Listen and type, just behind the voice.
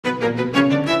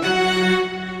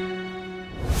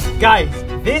Guys,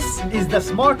 this is the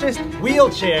smartest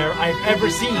wheelchair I've ever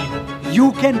seen.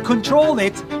 You can control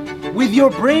it with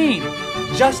your brain.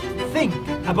 Just think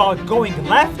about going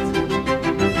left.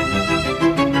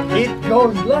 It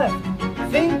goes left.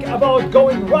 Think about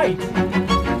going right.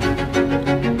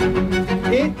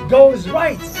 It goes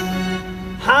right.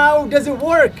 How does it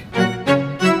work?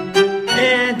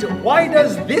 And why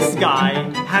does this guy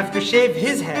have to shave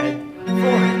his head for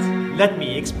it? Let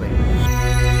me explain.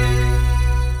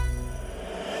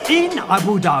 In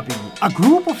Abu Dhabi, a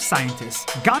group of scientists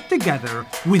got together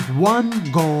with one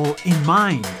goal in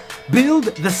mind: build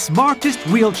the smartest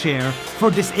wheelchair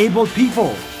for disabled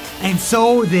people. And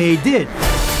so they did.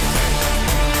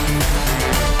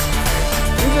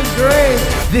 This is great!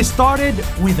 They started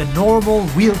with a normal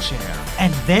wheelchair,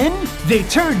 and then they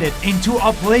turned it into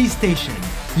a PlayStation.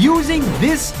 Using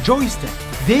this joystick,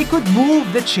 they could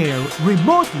move the chair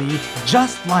remotely,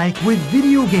 just like with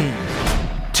video games.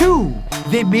 2.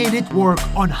 They made it work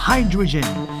on hydrogen.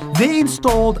 They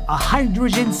installed a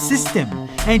hydrogen system,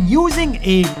 and using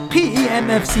a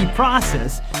PEMFC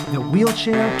process, the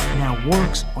wheelchair now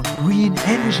works on green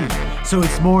energy, so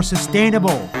it's more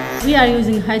sustainable. We are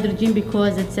using hydrogen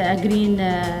because it's a green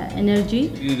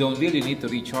energy. You don't really need to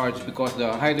recharge because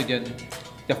the hydrogen,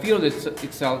 the fuel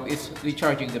itself is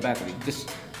recharging the battery. Just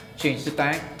change the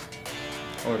tank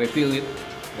or refill it,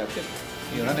 that's it.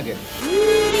 You run again.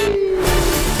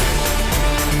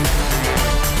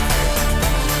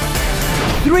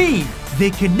 3. They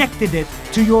connected it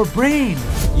to your brain.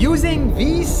 Using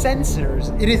these sensors,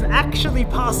 it is actually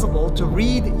possible to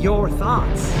read your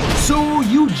thoughts. So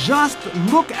you just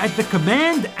look at the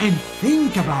command and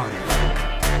think about it.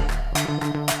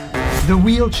 The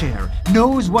wheelchair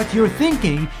knows what you're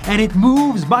thinking and it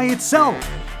moves by itself.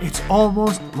 It's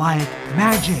almost like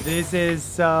magic. This is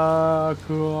so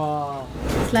cool.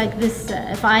 It's like this,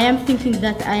 if I am thinking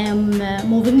that I am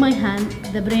moving my hand,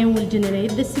 the brain will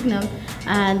generate the signal.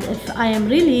 And if I am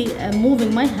really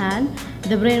moving my hand,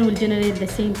 the brain will generate the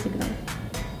same signal.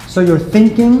 So your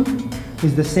thinking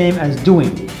is the same as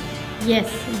doing? Yes,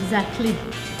 exactly.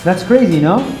 That's crazy,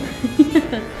 no?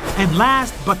 And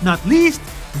last but not least,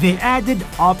 they added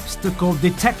obstacle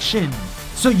detection.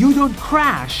 So you don't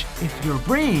crash if your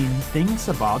brain thinks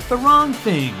about the wrong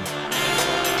thing.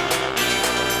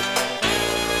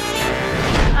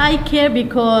 I care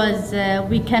because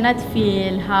we cannot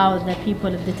feel how the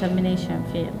people of determination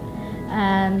feel.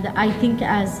 And I think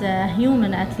as a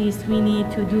human, at least, we need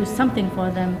to do something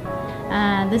for them.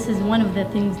 And this is one of the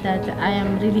things that I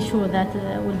am really sure that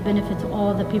will benefit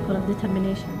all the people of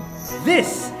determination.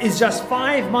 This is just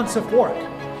 5 months of work.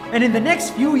 And in the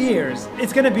next few years,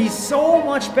 it's going to be so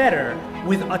much better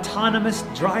with autonomous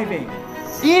driving.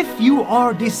 If you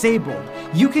are disabled,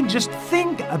 you can just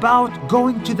think about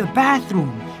going to the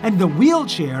bathroom and the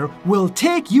wheelchair will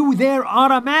take you there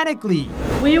automatically.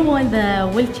 We want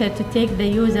the wheelchair to take the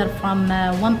user from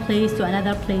one place to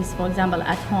another place, for example,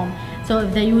 at home. So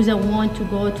if the user wants to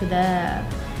go to the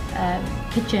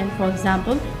kitchen, for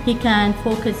example, he can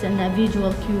focus on the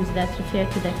visual cues that refer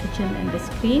to the kitchen and the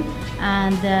screen,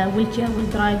 and the wheelchair will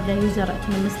drive the user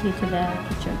autonomously to the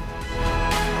kitchen.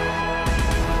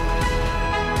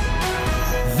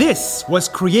 This was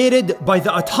created by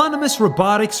the Autonomous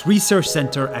Robotics Research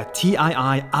Center at TII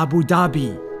Abu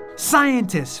Dhabi.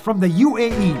 Scientists from the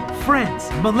UAE, France,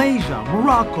 Malaysia,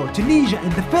 Morocco, Tunisia,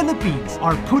 and the Philippines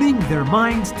are putting their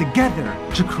minds together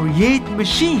to create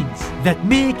machines that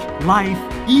make life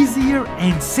easier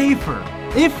and safer.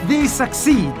 If they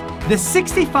succeed, the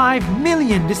 65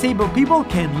 million disabled people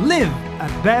can live a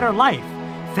better life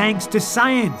thanks to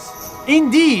science.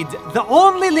 Indeed, the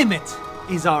only limit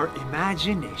is our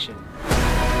imagination.